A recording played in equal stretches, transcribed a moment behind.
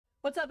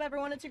What's up,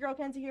 everyone? It's your girl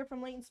Kenzie here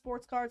from Layton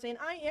Sports Cards, and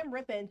I am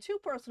ripping two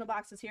personal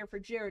boxes here for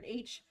Jared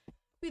H.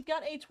 We've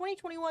got a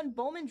 2021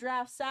 Bowman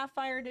Draft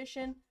Sapphire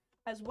Edition,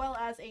 as well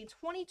as a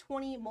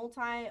 2020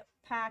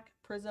 multi-pack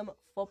Prizm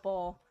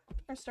Football. I'm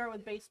going to start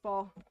with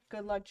baseball.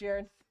 Good luck,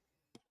 Jared.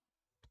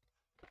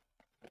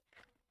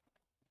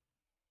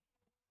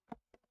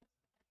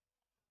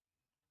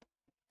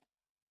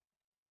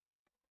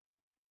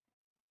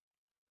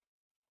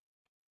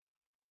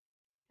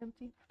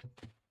 Empty.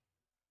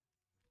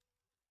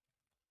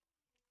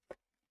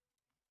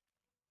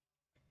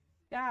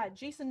 Got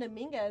Jason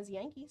Dominguez,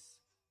 Yankees.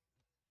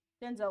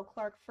 Denzel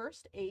Clark,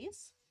 first,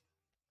 A's.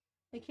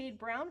 McCade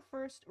Brown,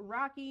 first,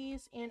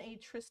 Rockies. And a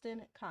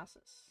Tristan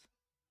Casas.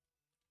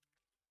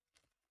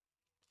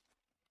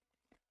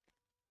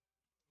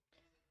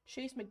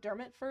 Chase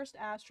McDermott, first,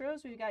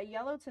 Astros. We've got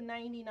yellow to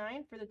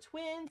 99 for the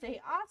Twins.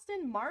 A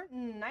Austin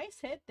Martin. Nice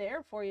hit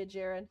there for you,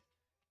 Jared.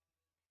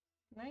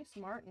 Nice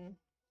Martin.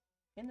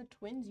 And the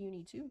Twins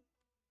uni, too.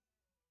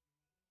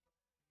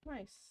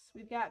 Nice.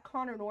 We've got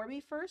Connor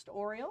Norby, first,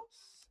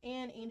 Orioles.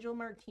 And Angel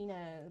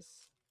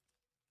Martinez,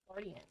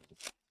 Guardians.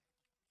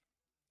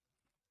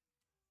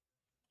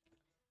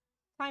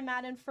 Ty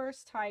Madden,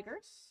 first,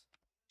 Tigers.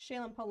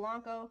 Shailen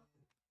Polanco.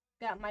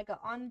 Got Micah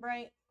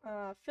Onbright,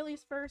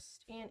 Phillies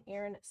first. And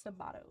Aaron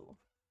Sabato.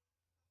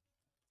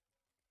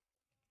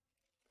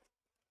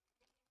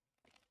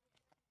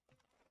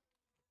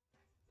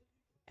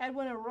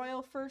 Edwin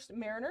Arroyo, first,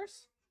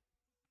 Mariners.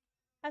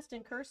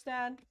 Heston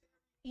Kjerstad.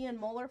 Ian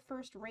Moeller,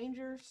 first,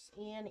 Rangers.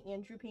 And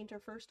Andrew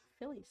Painter, first,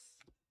 Phillies.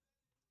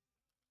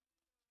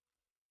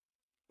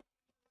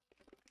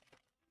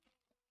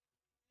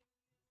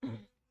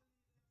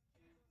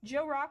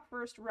 Joe Rock,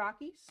 first,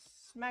 Rockies.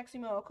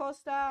 Maximo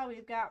Acosta.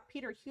 We've got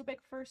Peter Kubik,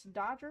 first,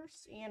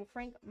 Dodgers. And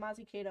Frank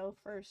Mazzucato,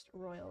 first,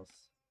 Royals.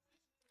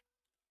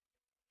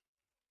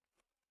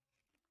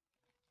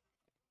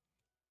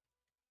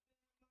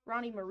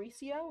 Ronnie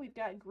Mauricio. We've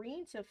got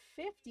green to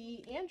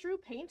 50. Andrew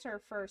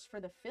Painter, first, for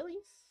the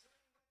Phillies.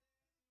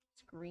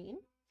 It's green.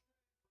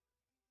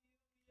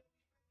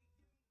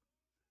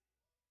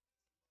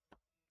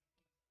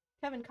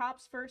 Kevin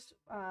Kopps, first,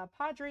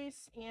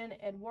 Padres. And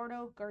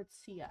Eduardo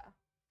Garcia.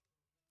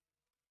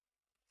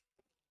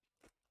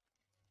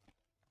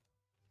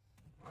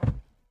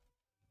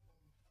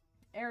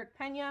 Eric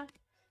Pena,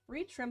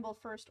 Reed Trimble,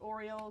 first,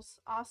 Orioles.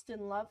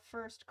 Austin Love,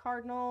 first,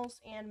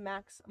 Cardinals. And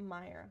Max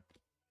Meyer.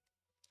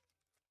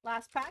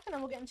 Last pack, and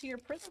then we'll get into your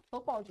Prizm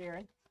Football,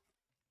 Jared.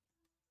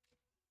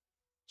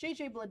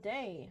 J.J.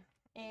 Bleday,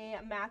 a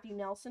Matthew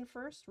Nelson,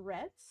 first,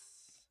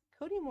 Reds.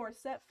 Cody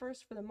Morissette,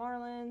 first, for the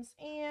Marlins.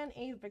 And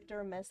a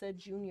Victor Mesa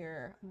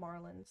Jr.,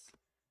 Marlins.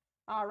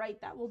 All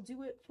right, that will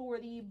do it for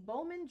the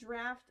Bowman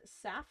Draft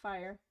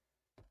Sapphire.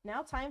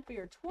 Now time for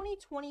your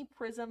 2020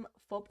 Prizm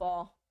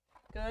Football.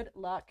 Good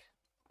luck.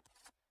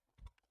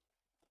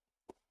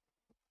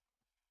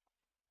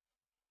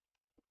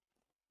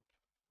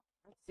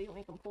 Let's see what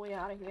we can pull you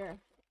out of here.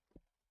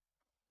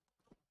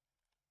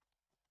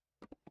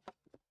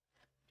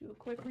 Do a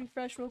quick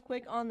refresh real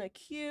quick on the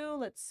queue.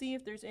 Let's see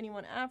if there's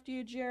anyone after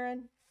you,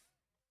 Jared.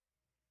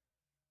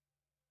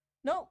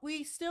 Nope,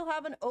 we still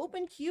have an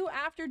open queue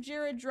after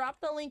Jared. Drop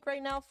the link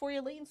right now for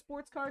you,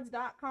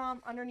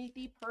 LaytonSportsCards.com, underneath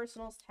the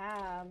Personals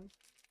tab.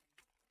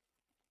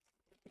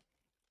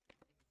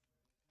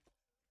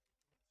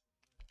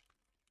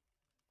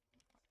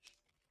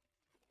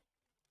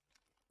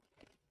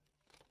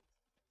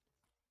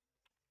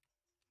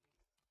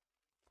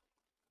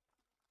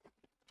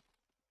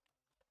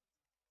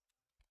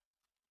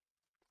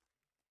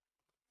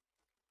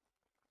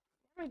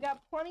 We've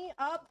got plenty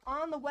up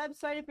on the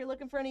website. If you're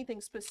looking for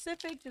anything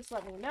specific, just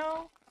let me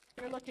know.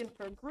 If you're looking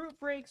for group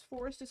breaks,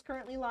 Forrest is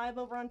currently live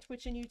over on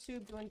Twitch and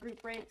YouTube doing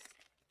group breaks.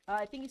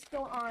 I think he's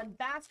still on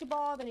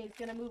basketball, then he's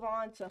going to move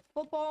on to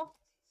football.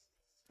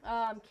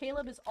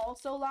 Caleb is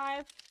also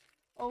live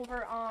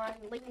over on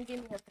Layton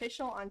Gaming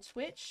Official on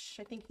Twitch.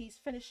 I think he's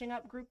finishing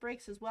up group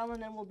breaks as well,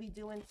 and then we'll be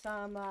doing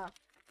some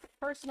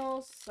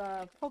personals,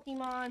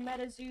 Pokemon,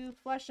 MetaZoo,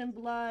 Flesh and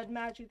Blood,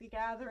 Magic the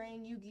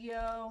Gathering,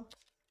 Yu-Gi-Oh!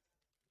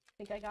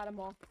 I think I got them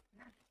all.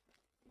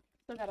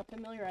 Still got to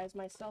familiarize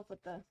myself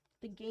with the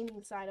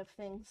gaming side of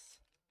things.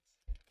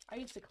 I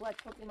used to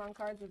collect Pokemon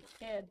cards as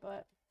a kid,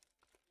 but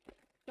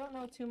don't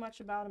know too much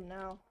about them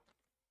now.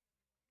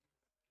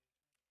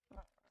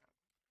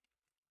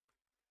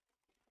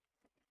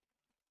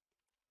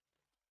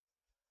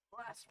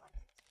 Last one.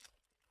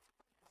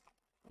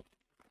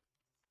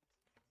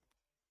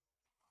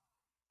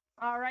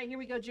 All right, here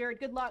we go, Jared.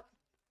 Good luck.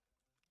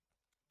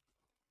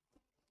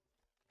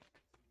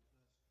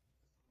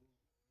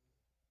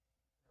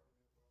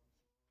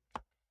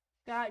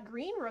 Got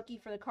green rookie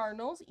for the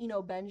Cardinals,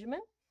 Eno Benjamin.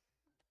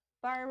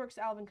 Fireworks,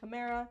 Alvin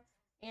Kamara.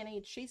 And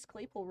a Chase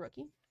Claypool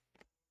rookie.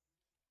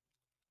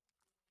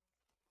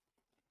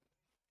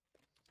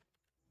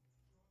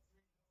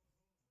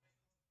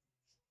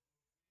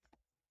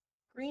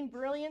 Green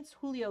Brilliance,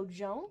 Julio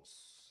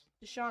Jones.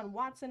 Deshaun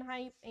Watson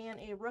hype. And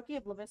a rookie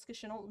of Laviska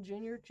Shenault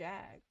Jr.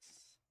 Jags.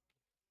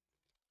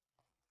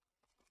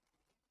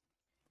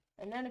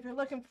 And then if you're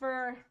looking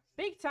for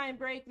big time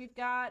break, we've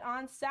got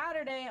on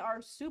Saturday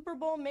our Super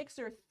Bowl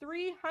mixer,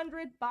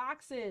 300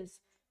 boxes.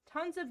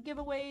 Tons of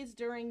giveaways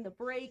during the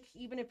break.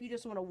 Even if you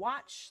just want to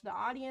watch, the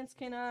audience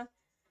can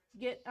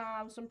get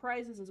some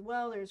prizes as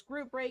well. There's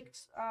group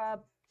breaks,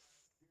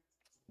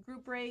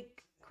 group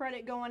break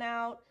credit going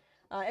out.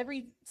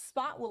 Every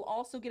spot will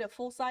also get a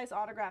full-size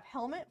autograph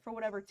helmet for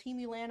whatever team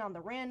you land on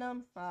the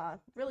random.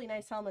 Really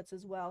nice helmets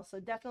as well. So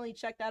definitely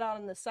check that out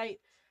on the site.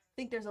 I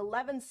think there's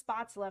 11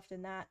 spots left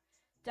in that.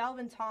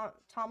 Dalvin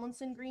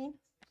Tomlinson green,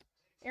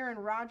 Aaron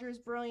Rodgers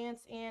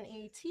brilliance, and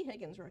a T.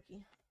 Higgins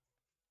rookie.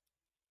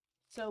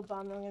 So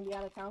bummed I'm going to be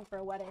out of town for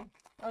a wedding.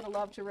 I would have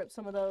loved to rip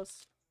some of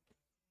those.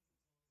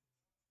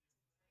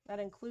 That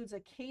includes a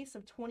case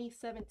of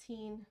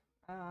 2017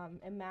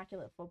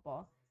 Immaculate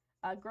Football.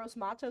 Gross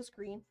Matos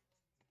green,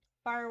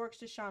 Fireworks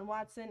Deshaun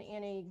Watson,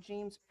 and a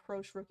James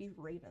Proche rookie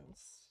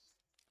Ravens.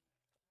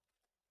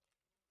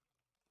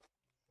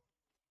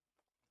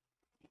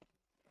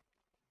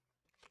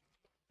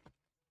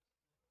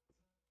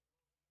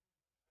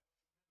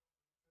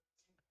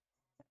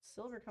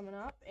 Silver coming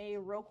up. A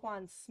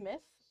Roquan Smith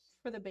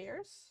for the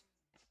Bears.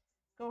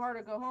 Go hard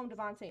or go home,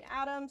 Devontae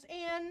Adams.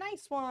 And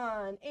nice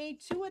one. A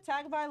Tua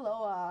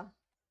Tagovailoa.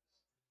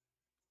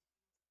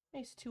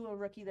 Nice Tua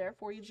rookie there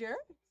for you, Jared.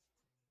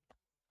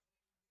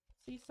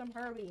 See some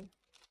Herbie.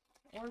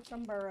 Or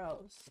some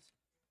Burrows.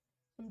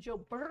 Some Joe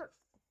Burrow.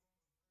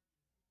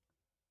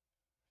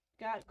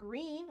 Got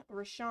green,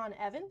 Rashawn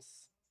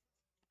Evans.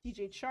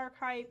 DJ Chark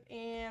hype.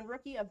 And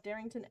rookie of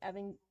Darrington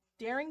Evans,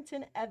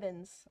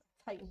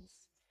 Titans.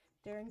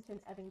 Darrington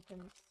Evington.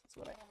 That's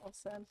what I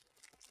almost said.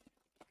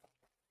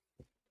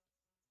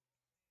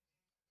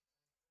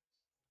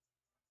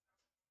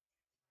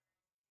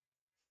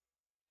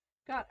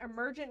 Got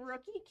emergent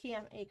rookie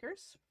Cam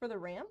Akers for the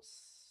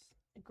Rams.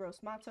 A Gross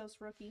Matos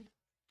rookie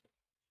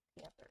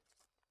Panthers.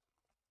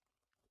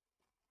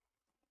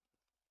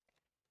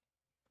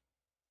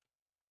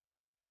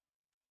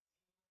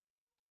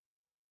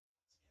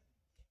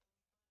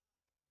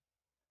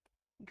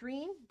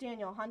 Green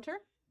Daniel Hunter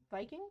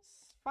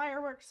Vikings.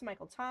 Fireworks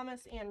Michael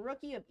Thomas, and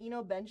rookie of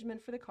Eno Benjamin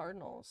for the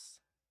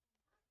Cardinals.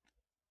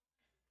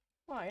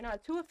 Wow, you're not a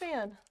Tua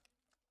fan.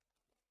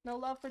 No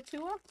love for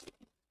Tua?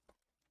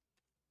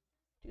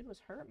 Dude was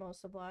hurt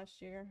most of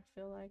last year, I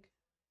feel like.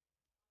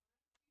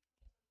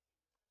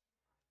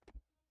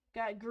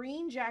 Got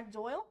green Jack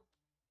Doyle.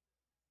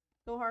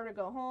 Go hard or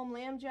go home,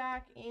 Lamb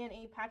Jack, and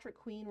a Patrick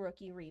Queen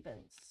rookie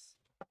Ravens.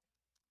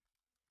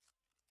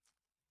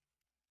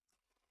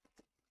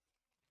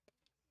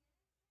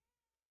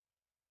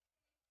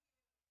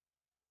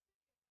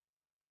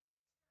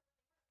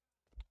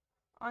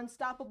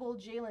 Unstoppable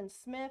Jalen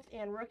Smith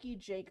and rookie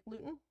Jake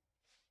Luton.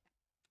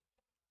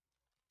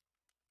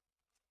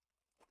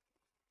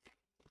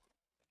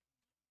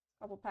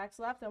 Couple packs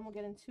left, then we'll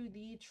get into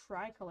the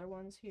tricolor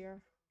ones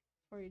here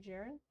for you,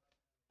 Jared.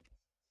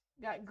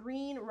 Got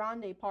green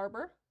Rondé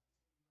Parber,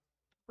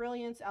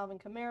 Brilliance Alvin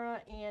Kamara,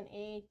 and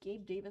a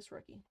Gabe Davis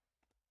rookie.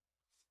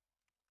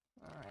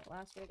 All right,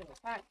 last bit of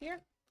the pack here.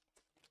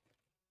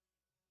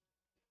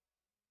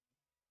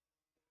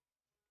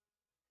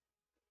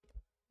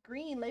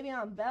 Green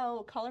Le'Veon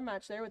Bell color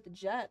match there with the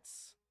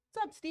Jets.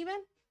 What's up,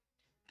 Steven?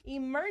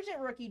 Emergent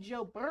rookie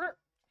Joe Burrow.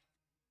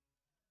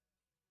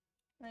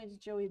 Nice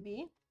Joey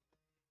B.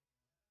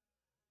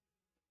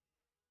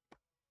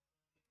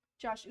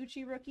 Josh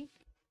Uche rookie.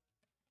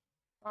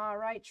 All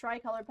right,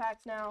 tricolor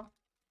packs now.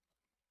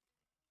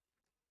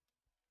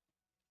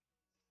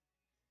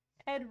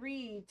 Ed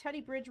Reed, Teddy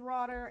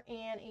Bridgewater,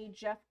 and a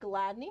Jeff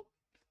Gladney.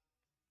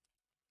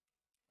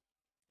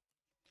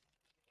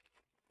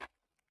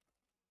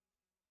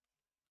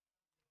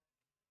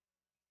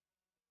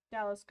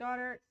 Dallas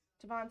Goedert,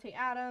 Devontae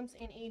Adams,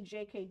 and a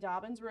J.K.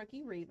 Dobbins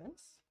rookie,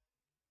 Ravens.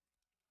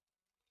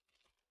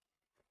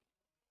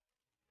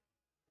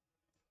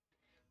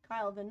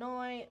 Kyle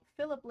Vanoy,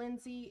 Philip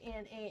Lindsay,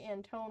 and a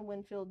Antone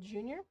Winfield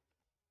Jr.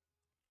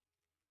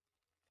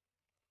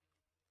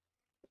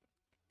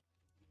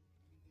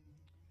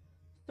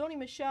 Sony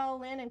Michel,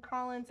 Landon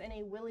Collins, and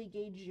a Willie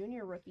Gay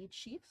Jr. rookie,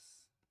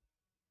 Chiefs.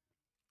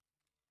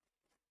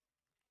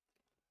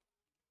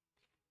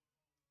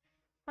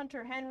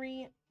 Hunter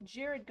Henry,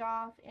 Jared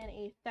Goff, and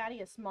a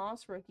Thaddeus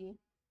Moss rookie.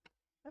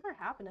 Whatever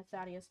happened to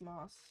Thaddeus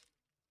Moss?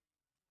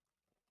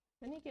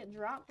 Didn't he get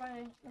dropped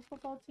by the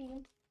football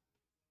team?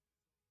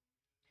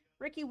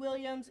 Ricky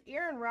Williams,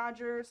 Aaron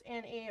Rodgers,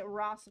 and a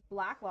Ross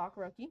Blacklock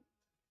rookie.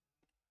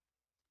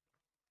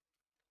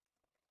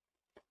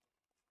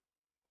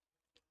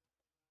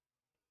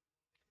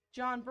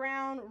 John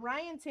Brown,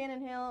 Ryan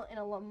Tannehill, and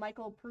a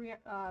Michael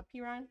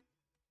Pirine.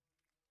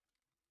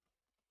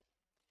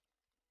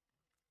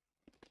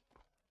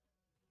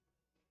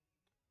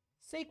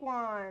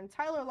 Saquon,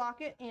 Tyler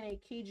Lockett, and a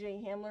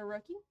KJ Hamler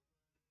rookie.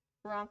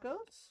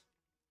 Broncos.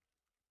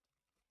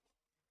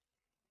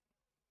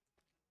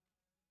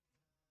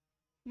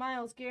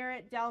 Myles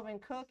Garrett,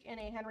 Dalvin Cook, and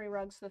a Henry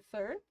Ruggs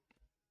III.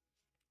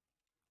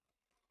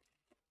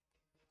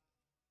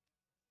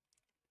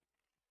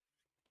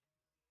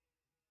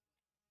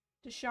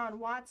 Deshaun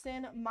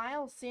Watson,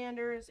 Miles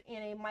Sanders,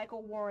 and a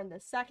Michael Warren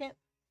II.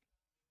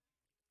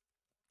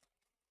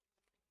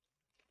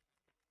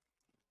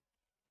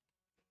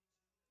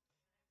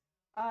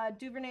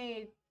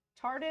 Duvernay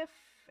Tardif,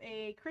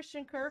 a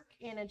Christian Kirk,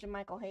 and a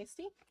Jermichael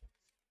Hasty.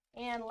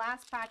 And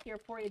last pack here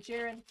for you,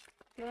 Jared.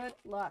 Good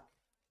luck.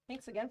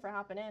 Thanks again for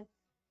hopping in.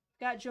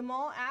 Got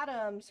Jamal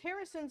Adams,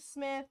 Harrison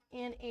Smith,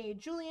 and a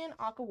Julian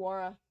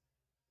Akawara.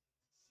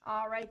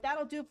 All right,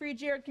 that'll do it for you,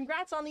 Jared.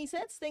 Congrats on these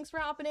hits. Thanks for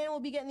hopping in. We'll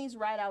be getting these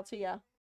right out to you.